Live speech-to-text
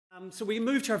So we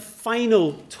move to our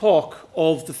final talk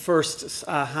of the first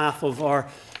half of our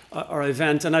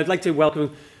event, and I'd like to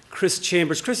welcome Chris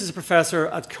Chambers. Chris is a professor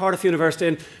at Cardiff University,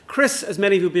 and Chris, as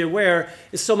many of you will be aware,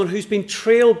 is someone who's been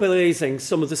trailblazing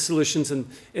some of the solutions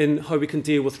in how we can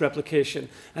deal with replication.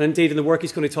 And indeed, in the work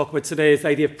he's going to talk about today is the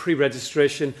idea of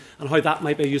pre-registration and how that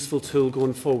might be a useful tool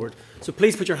going forward. So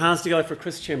please put your hands together for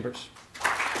Chris Chambers.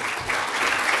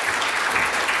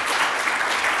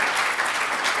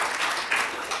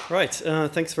 Right,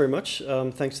 thanks very much.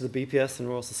 Thanks to the BPS and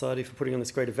Royal Society for putting on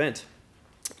this great event.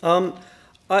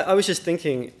 I was just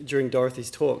thinking during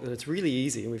Dorothy's talk that it's really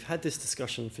easy, and we've had this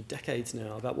discussion for decades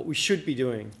now about what we should be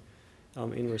doing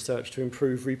in research to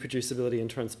improve reproducibility and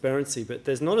transparency, but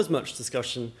there's not as much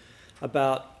discussion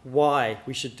about why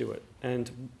we should do it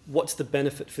and what's the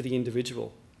benefit for the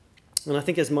individual. And I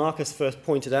think, as Marcus first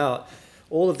pointed out,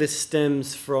 all of this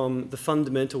stems from the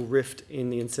fundamental rift in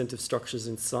the incentive structures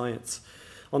in science.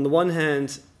 On the one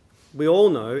hand, we all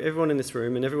know, everyone in this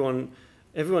room and everyone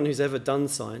who's ever done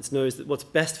science knows that what's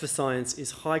best for science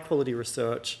is high-quality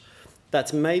research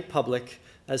that's made public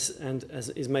and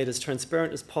is made as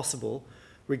transparent as possible,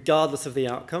 regardless of the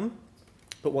outcome.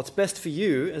 But what's best for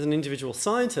you as an individual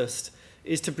scientist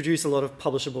is to produce a lot of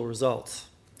publishable results.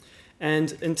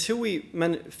 And until we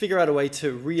figure out a way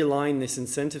to realign this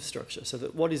incentive structure so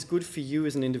that what is good for you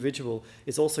as an individual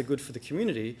is also good for the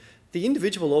community, the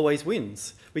individual always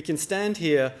wins. We can stand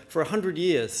here for 100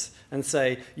 years and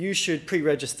say, you should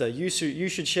pre-register, you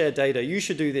should share data, you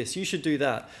should do this, you should do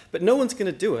that. But no one's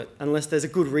going to do it unless there's a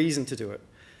good reason to do it.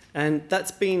 And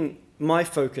that's been my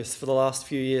focus for the last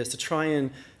few years, to try and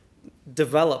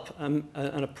develop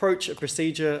an approach, a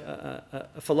procedure,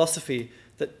 a philosophy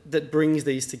that brings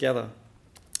these together.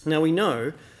 Now we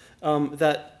know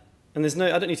that, and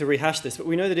I don't need to rehash this, but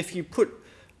we know that if you put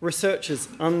researchers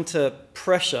under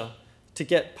pressure to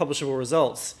get publishable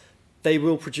results, they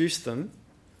will produce them.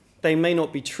 They may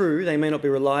not be true, they may not be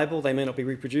reliable, they may not be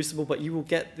reproducible, but you will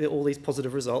get all these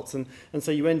positive results. And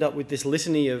so you end up with this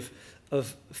litany of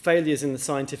failures in the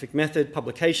scientific method: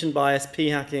 publication bias,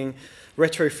 p-hacking,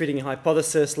 retrofitting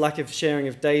hypothesis, lack of sharing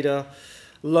of data,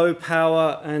 low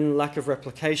power, and lack of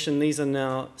replication. These are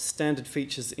now standard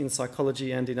features in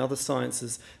psychology and in other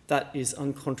sciences. That is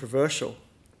uncontroversial.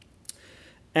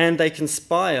 And they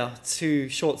conspire to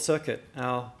short-circuit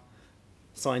our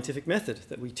scientific method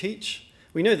that we teach.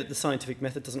 We know that the scientific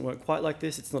method doesn't work quite like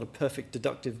this. It's not a perfect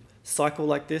deductive cycle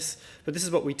like this. But this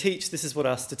is what we teach. This is what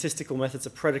our statistical methods are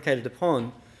predicated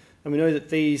upon. And we know that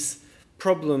these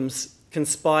problems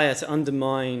conspire to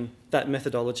undermine that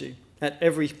methodology at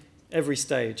every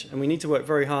stage. And we need to work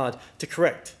very hard to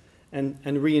correct and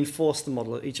reinforce the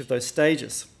model at each of those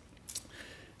stages.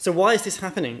 So why is this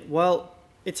happening? Well,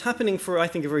 it's happening for, I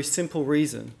think, a very simple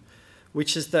reason,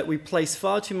 which is that we place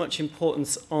far too much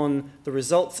importance on the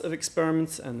results of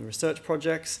experiments and research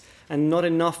projects and not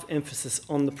enough emphasis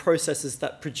on the processes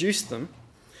that produce them.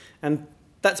 And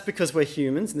that's because we're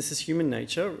humans, and this is human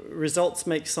nature. Results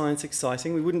make science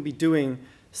exciting. We wouldn't be doing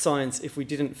science if we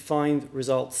didn't find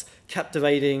results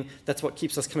captivating. That's what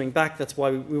keeps us coming back. That's why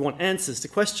we want answers to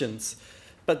questions.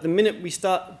 But the minute we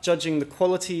start judging the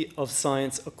quality of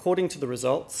science according to the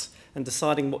results and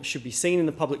deciding what should be seen in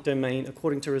the public domain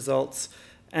according to results,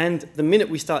 and the minute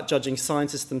we start judging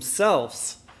scientists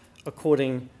themselves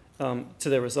according to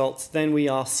their results, then we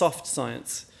are soft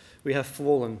science. We have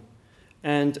fallen.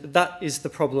 And that is the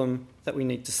problem that we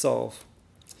need to solve.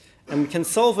 And we can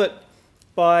solve it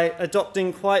by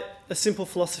adopting quite a simple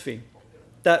philosophy,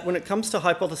 that when it comes to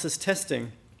hypothesis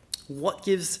testing, what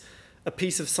gives a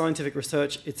piece of scientific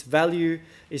research its value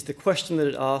is the question that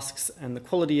it asks and the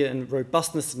quality and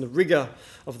robustness and the rigor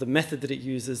of the method that it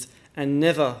uses, and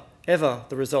never, ever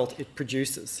the result it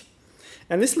produces.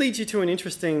 And this leads you to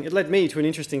it led me to an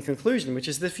interesting conclusion, which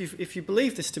is that if you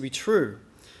believe this to be true,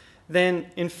 then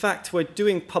in fact we're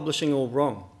doing publishing all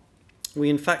wrong.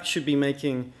 We in fact should be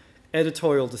making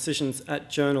editorial decisions at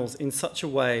journals in such a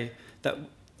way that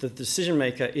the decision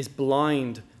maker is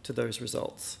blind to those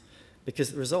results,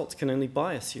 because the results can only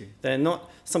bias you. They're not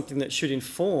something that should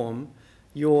inform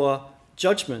your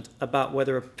judgment about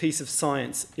whether a piece of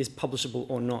science is publishable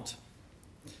or not.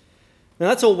 Now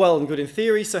that's all well and good in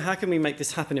theory, so how can we make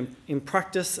this happen in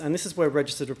practice? And this is where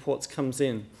registered reports comes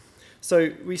in.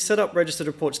 So we set up registered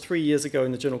reports 3 years ago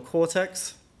in the journal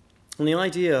Cortex, and the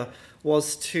idea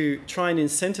was to try and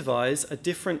incentivize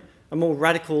a more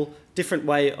radical, different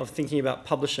way of thinking about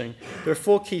publishing. There are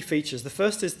 4 key features. The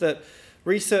first is that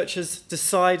researchers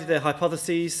decide their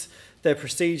hypotheses, their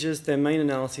procedures, their main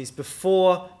analyses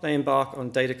before they embark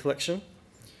on data collection.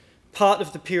 part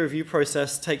of the peer review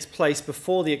process takes place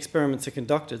before the experiments are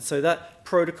conducted. So that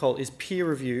protocol is peer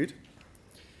reviewed.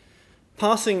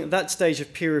 Passing that stage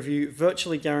of peer review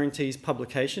virtually guarantees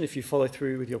publication if you follow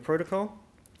through with your protocol.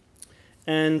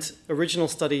 And original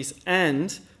studies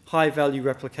and high-value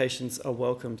replications are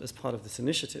welcomed as part of this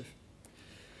initiative.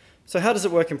 So how does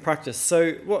it work in practice?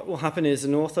 So what will happen is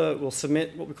an author will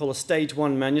submit what we call a stage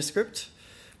 1 manuscript,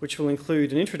 which will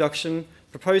include an introduction,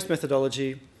 proposed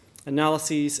methodology,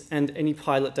 analyses, and any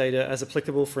pilot data as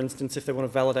applicable, for instance, if they want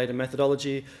to validate a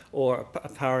methodology or a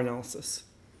power analysis.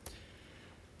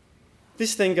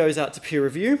 This then goes out to peer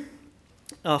review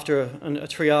after a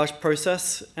triage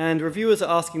process, and reviewers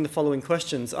are asking the following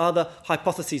questions. Are the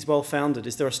hypotheses well-founded?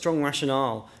 Is there a strong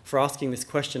rationale for asking this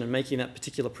question and making that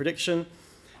particular prediction?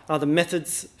 Are the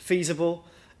methods feasible?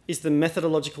 Is the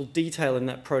methodological detail in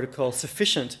that protocol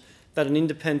sufficient that an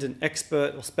independent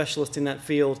expert or specialist in that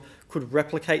field could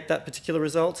replicate that particular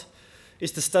result?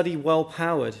 Is the study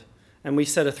well-powered? And we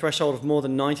set a threshold of more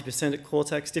than 90% at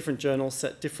Cortex. Different journals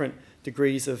set different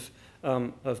degrees of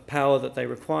power that they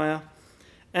require.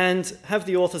 And have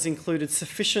the authors included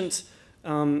sufficient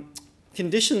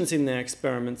conditions in their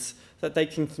experiments that they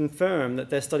can confirm that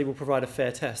their study will provide a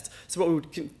fair test? So what we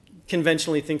would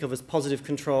conventionally think of as positive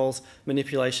controls,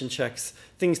 manipulation checks,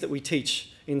 things that we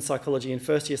teach in psychology, in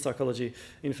first-year psychology,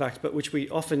 in fact, but which we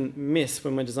often miss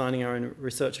when we're designing our own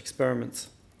research experiments.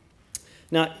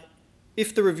 Now,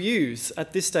 if the reviews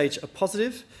at this stage are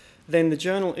positive, then the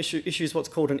journal issues what's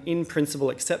called an in-principle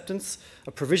acceptance,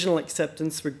 a provisional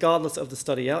acceptance, regardless of the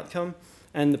study outcome,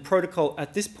 and the protocol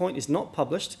at this point is not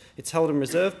published. It's held in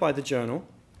reserve by the journal.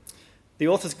 The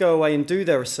authors go away and do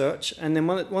their research, and then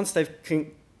once they've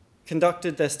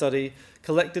conducted their study,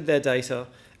 collected their data,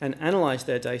 and analysed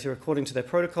their data according to their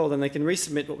protocol, then they can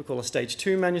resubmit what we call a stage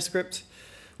 2 manuscript,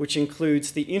 which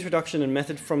includes the introduction and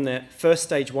method from their first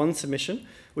stage 1 submission,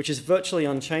 which is virtually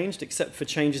unchanged except for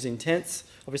changes in tense,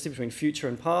 obviously between future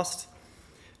and past,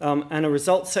 and a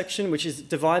results section, which is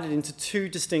divided into 2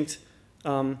 distinct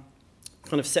kind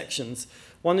of sections.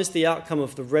 One is the outcome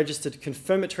of the registered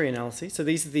confirmatory analyses. So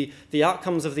these are the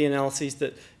outcomes of the analyses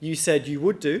that you said you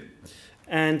would do.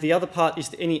 And the other part is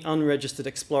any unregistered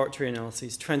exploratory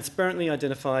analyses, transparently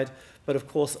identified, but of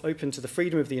course open to the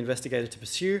freedom of the investigator to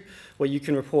pursue, where you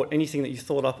can report anything that you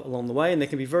thought up along the way, and there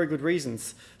can be very good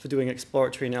reasons for doing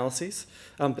exploratory analyses.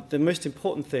 But the most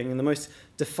important thing and the most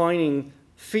defining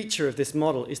feature of this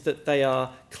model is that they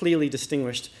are clearly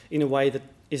distinguished in a way that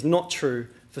is not true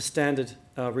for standard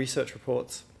research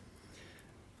reports.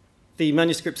 The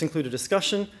manuscripts include a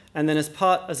discussion, and then as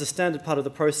a standard part of the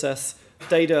process,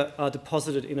 data are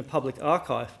deposited in a public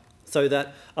archive so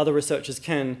that other researchers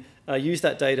can use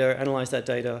that data, analyse that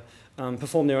data,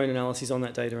 perform their own analyses on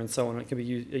that data, and so on. It can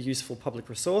be a useful public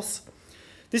resource.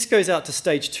 This goes out to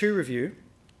stage 2 review,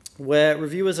 where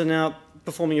reviewers are now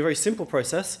performing a very simple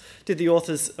process. Did the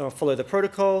authors follow the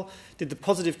protocol? Did the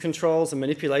positive controls and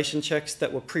manipulation checks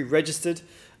that were pre-registered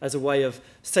as a way of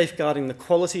safeguarding the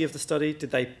quality of the study,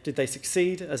 did they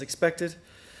succeed as expected?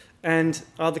 And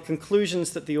are the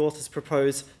conclusions that the authors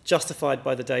propose justified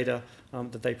by the data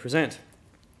that they present?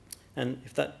 And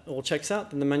if that all checks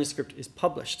out, then the manuscript is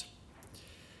published.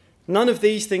 None of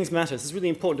these things matters. It's really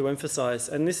important to emphasize,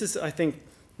 and this is, I think,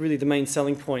 really the main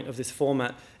selling point of this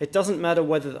format. It doesn't matter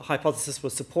whether the hypothesis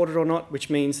was supported or not, which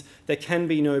means there can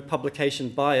be no publication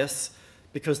bias,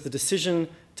 because the decision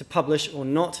to publish or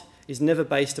not is never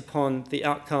based upon the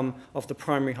outcome of the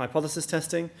primary hypothesis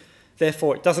testing.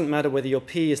 Therefore, it doesn't matter whether your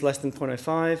P is less than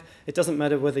 0.05. It doesn't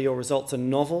matter whether your results are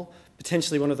novel,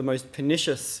 potentially one of the most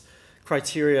pernicious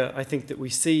criteria, I think, that we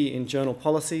see in journal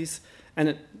policies.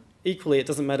 And equally, it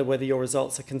doesn't matter whether your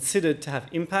results are considered to have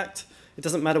impact. It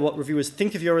doesn't matter what reviewers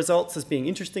think of your results as being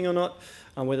interesting or not,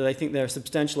 whether they think they're a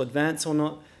substantial advance or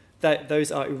not.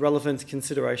 Those are irrelevant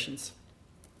considerations.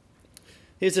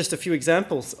 Here's just a few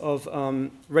examples of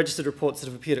registered reports that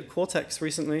have appeared at Cortex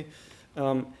recently.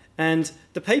 And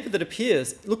the paper that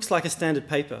appears looks like a standard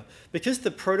paper. Because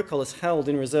the protocol is held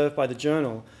in reserve by the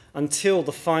journal until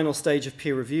the final stage of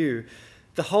peer review,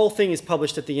 the whole thing is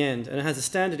published at the end, and it has a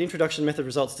standard introduction, method,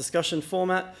 results, discussion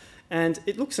format, and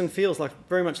it looks and feels like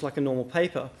very much like a normal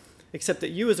paper, except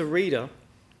that you as a reader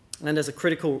and as a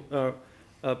critical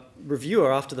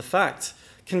reviewer after the fact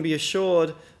can be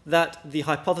assured that the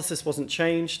hypothesis wasn't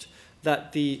changed,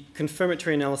 that the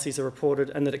confirmatory analyses are reported,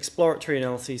 and that exploratory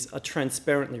analyses are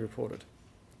transparently reported.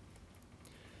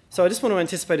 So I just want to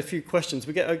anticipate a few questions.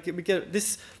 We get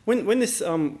this when this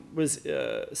was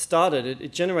started.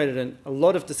 It generated a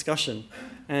lot of discussion,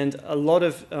 and a lot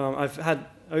of I've had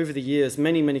over the years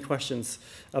many, many questions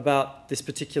about this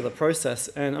particular process,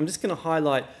 and I'm just going to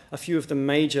highlight a few of the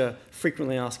major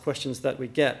frequently asked questions that we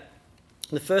get.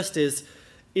 The first is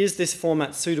this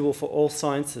format suitable for all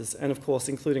sciences, and of course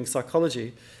including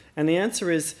psychology? And the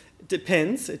answer is, it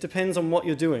depends. It depends on what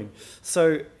you're doing.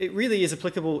 So it really is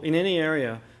applicable in any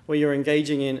area where you're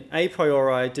engaging in a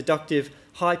priori, deductive,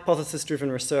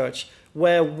 hypothesis-driven research,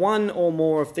 where one or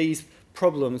more of these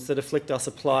problems that afflict us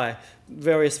apply,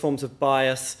 various forms of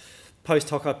bias, post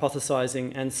hoc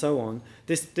hypothesizing, and so on.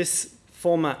 This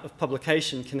format of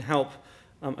publication can help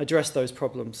address those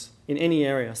problems in any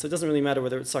area. So it doesn't really matter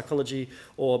whether it's psychology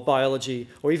or biology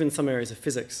or even some areas of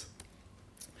physics.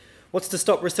 What's to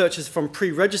stop researchers from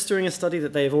pre-registering a study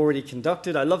that they have already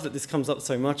conducted? I love that this comes up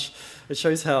so much. It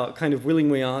shows how kind of willing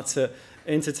we are to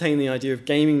entertain the idea of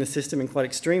gaming the system in quite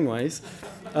extreme ways.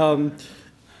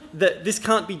 That this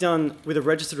can't be done with a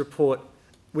registered report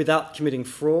without committing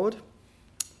fraud,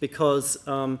 because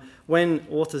when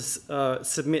authors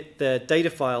submit their data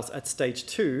files at stage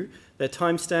 2, they're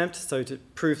time-stamped, so to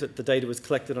prove that the data was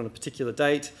collected on a particular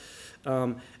date.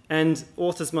 And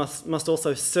authors must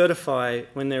also certify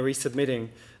when they're resubmitting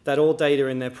that all data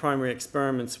in their primary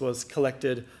experiments was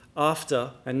collected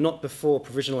after and not before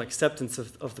provisional acceptance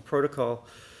of the protocol.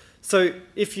 So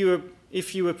if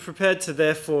you were prepared to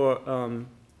therefore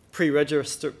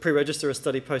pre-register a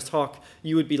study post hoc,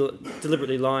 you would be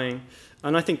deliberately lying.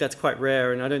 And I think that's quite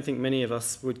rare, and I don't think many of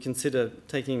us would consider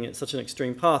taking it such an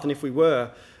extreme path. And if we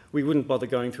were, we wouldn't bother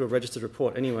going through a registered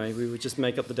report anyway. We would just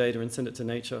make up the data and send it to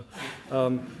Nature.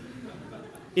 In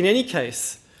any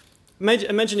case,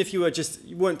 imagine if you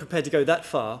weren't prepared to go that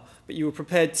far, but you were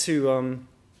prepared to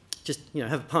just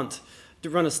have a punt, to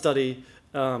run a study,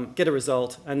 get a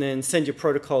result, and then send your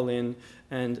protocol in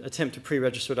and attempt to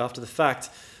pre-register it after the fact.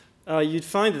 You'd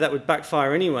find that that would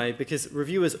backfire anyway, because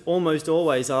reviewers almost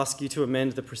always ask you to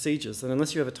amend the procedures. And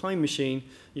unless you have a time machine,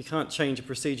 you can't change a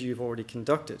procedure you've already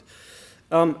conducted.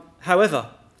 However,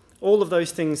 all of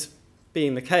those things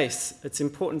being the case, it's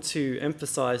important to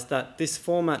emphasize that this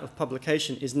format of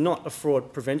publication is not a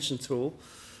fraud prevention tool.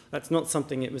 That's not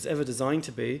something it was ever designed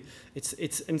to be. It's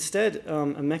instead a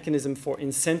mechanism for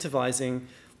incentivizing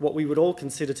what we would all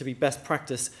consider to be best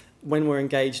practice when we're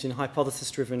engaged in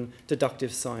hypothesis-driven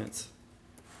deductive science.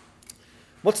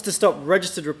 What's to stop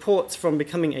registered reports from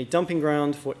becoming a dumping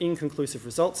ground for inconclusive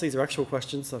results? These are actual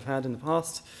questions I've had in the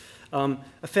past.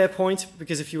 A fair point,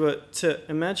 because if you were to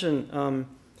imagine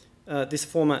this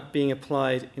format being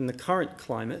applied in the current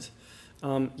climate,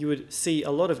 you would see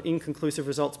a lot of inconclusive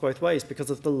results both ways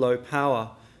because of the low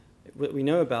power that we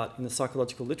know about in the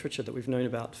psychological literature that we've known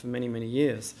about for many, many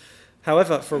years.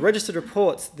 However, for registered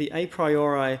reports, the a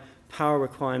priori power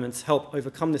requirements help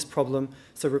overcome this problem,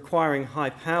 so requiring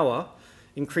high power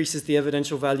increases the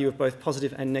evidential value of both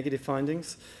positive and negative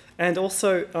findings. And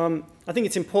also, I think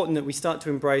it's important that we start to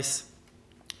embrace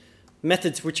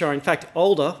methods which are in fact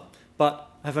older, but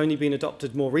have only been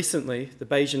adopted more recently, the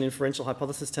Bayesian inferential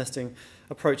hypothesis testing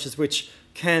approaches, which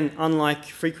can, unlike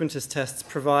frequentist tests,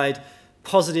 provide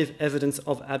positive evidence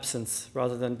of absence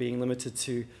rather than being limited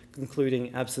to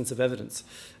concluding absence of evidence.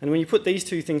 And when you put these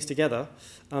two things together,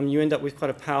 you end up with quite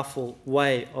a powerful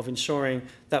way of ensuring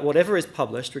that whatever is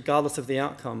published, regardless of the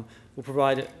outcome, will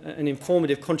provide an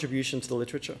informative contribution to the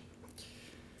literature.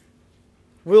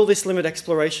 Will this limit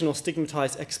exploration or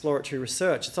stigmatize exploratory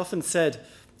research? It's often said,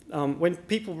 when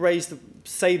people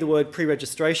say the word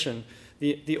pre-registration,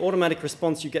 the automatic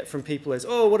response you get from people is,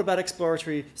 oh, what about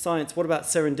exploratory science? What about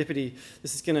serendipity?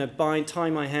 This is going to tie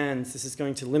my hands. This is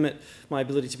going to limit my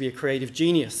ability to be a creative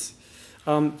genius.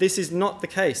 This is not the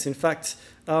case. In fact,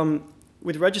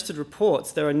 with registered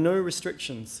reports, there are no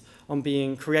restrictions on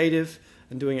being creative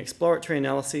and doing exploratory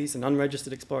analyses and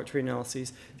unregistered exploratory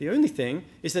analyses. The only thing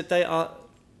is that they are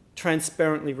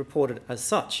transparently reported as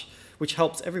such, which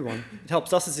helps everyone. It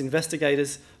helps us as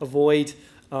investigators avoid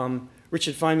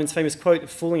Richard Feynman's famous quote of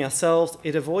fooling ourselves.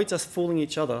 It avoids us fooling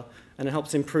each other, and it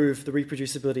helps improve the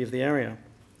reproducibility of the area.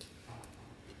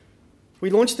 We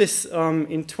launched this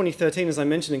in 2013, as I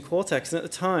mentioned, in Cortex, and at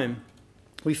the time,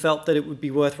 we felt that it would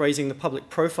be worth raising the public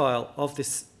profile of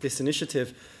this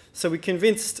initiative. So we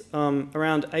convinced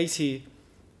around 80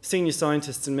 senior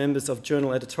scientists and members of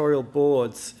journal editorial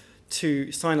boards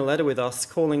to sign a letter with us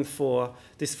calling for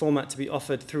this format to be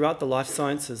offered throughout the life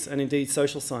sciences and indeed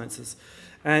social sciences.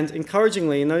 And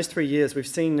encouragingly, in those 3 years, we've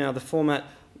seen now the format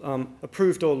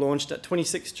approved or launched at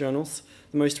 26 journals,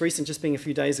 the most recent just being a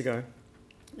few days ago.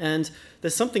 And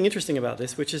there's something interesting about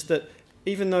this, which is that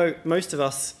even though most of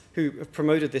us who have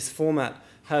promoted this format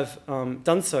have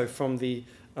done so from the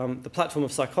platform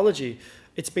of psychology,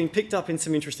 it's been picked up in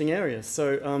some interesting areas.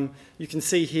 So you can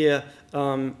see here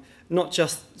not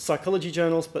just psychology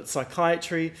journals, but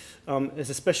psychiatry. There's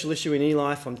a special issue in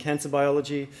eLife on cancer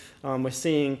biology. We're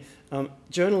seeing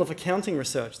Journal of Accounting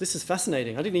Research. This is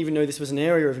fascinating. I didn't even know this was an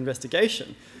area of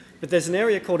investigation. But there's an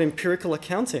area called empirical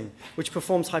accounting, which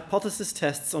performs hypothesis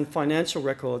tests on financial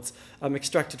records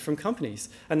extracted from companies.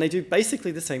 And they do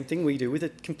basically the same thing we do with a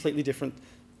completely different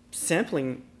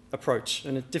sampling approach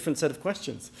and a different set of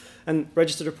questions. And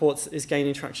registered reports is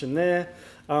gaining traction there.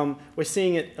 We're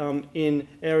seeing it in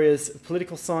areas of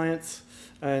political science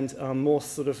and more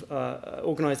sort of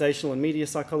organizational and media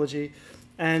psychology.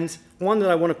 And one that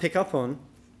I want to pick up on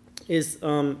is,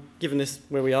 given this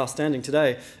where we are standing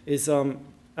today, is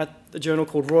at a journal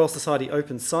called Royal Society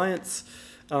Open Science,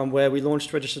 where we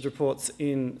launched registered reports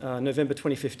in November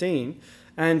 2015.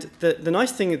 And the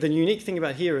nice thing, the unique thing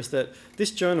about here is that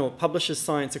this journal publishes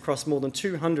science across more than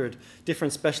 200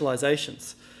 different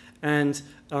specializations. And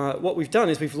what we've done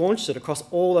is we've launched it across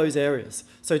all those areas.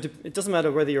 So it doesn't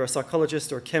matter whether you're a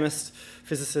psychologist or a chemist,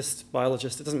 physicist,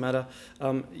 biologist, it doesn't matter.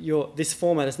 This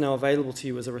format is now available to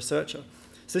you as a researcher.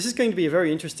 So this is going to be a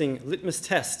very interesting litmus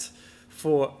test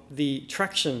for the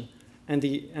traction and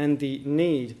the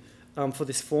need for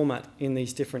this format in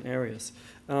these different areas.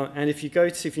 And if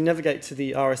you navigate to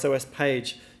the RSOS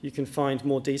page, you can find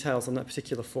more details on that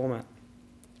particular format.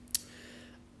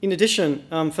 In addition,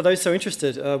 for those so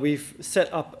interested, we've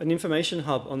set up an information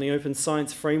hub on the Open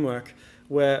Science Framework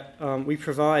where we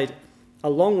provide a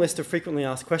long list of frequently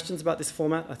asked questions about this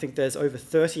format. I think there's over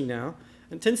 30 now.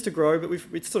 It tends to grow, but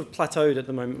it's sort of plateaued at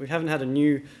the moment. We haven't had a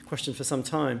new question for some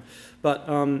time. But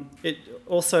it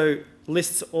also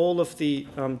lists all of the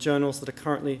journals that are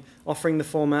currently offering the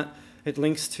format. It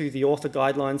links to the author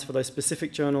guidelines for those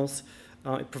specific journals.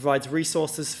 It provides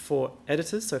resources for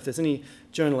editors. So if there's any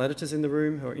journal editors in the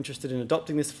room who are interested in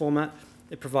adopting this format,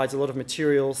 it provides a lot of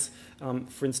materials.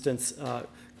 For instance,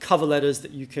 cover letters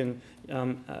that you can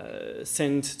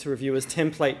send to reviewers,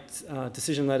 template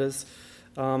decision letters.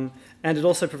 And it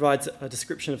also provides a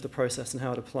description of the process and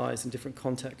how it applies in different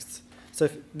contexts. So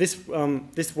this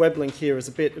web link here is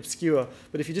a bit obscure,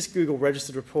 but if you just Google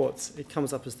registered reports, it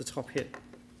comes up as the top hit.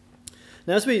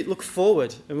 Now, as we look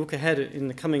forward and look ahead in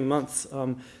the coming months,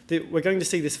 we're going to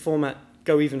see this format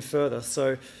go even further.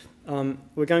 So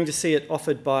we're going to see it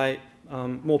offered by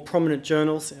more prominent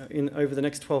journals over the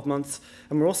next 12 months.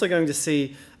 And we're also going to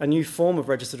see a new form of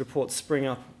registered reports spring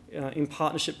up in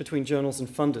partnership between journals and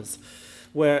funders,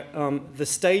 where the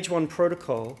stage 1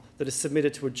 protocol that is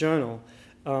submitted to a journal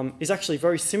is actually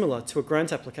very similar to a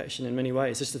grant application in many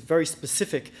ways. It's just a very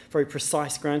specific, very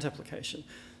precise grant application.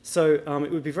 So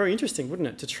it would be very interesting, wouldn't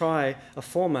it, to try a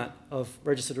format of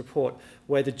registered report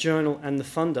where the journal and the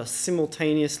funder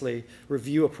simultaneously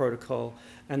review a protocol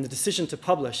and the decision to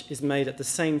publish is made at the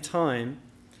same time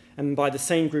and by the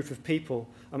same group of people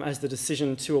as the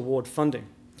decision to award funding.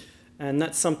 And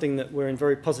that's something that we're in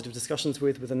very positive discussions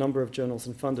with a number of journals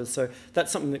and funders. So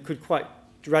that's something that could quite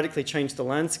radically change the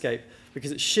landscape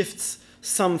because it shifts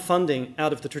some funding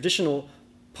out of the traditional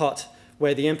pot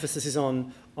where the emphasis is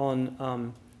on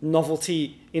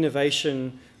novelty,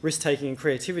 innovation, risk-taking and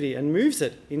creativity and moves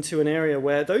it into an area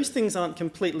where those things aren't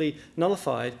completely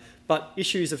nullified, but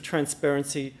issues of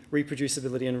transparency,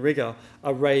 reproducibility and rigor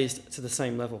are raised to the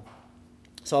same level.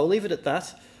 So I'll leave it at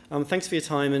that. Thanks for your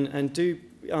time and do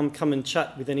come and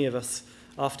chat with any of us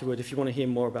afterward if you want to hear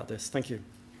more about this. Thank you.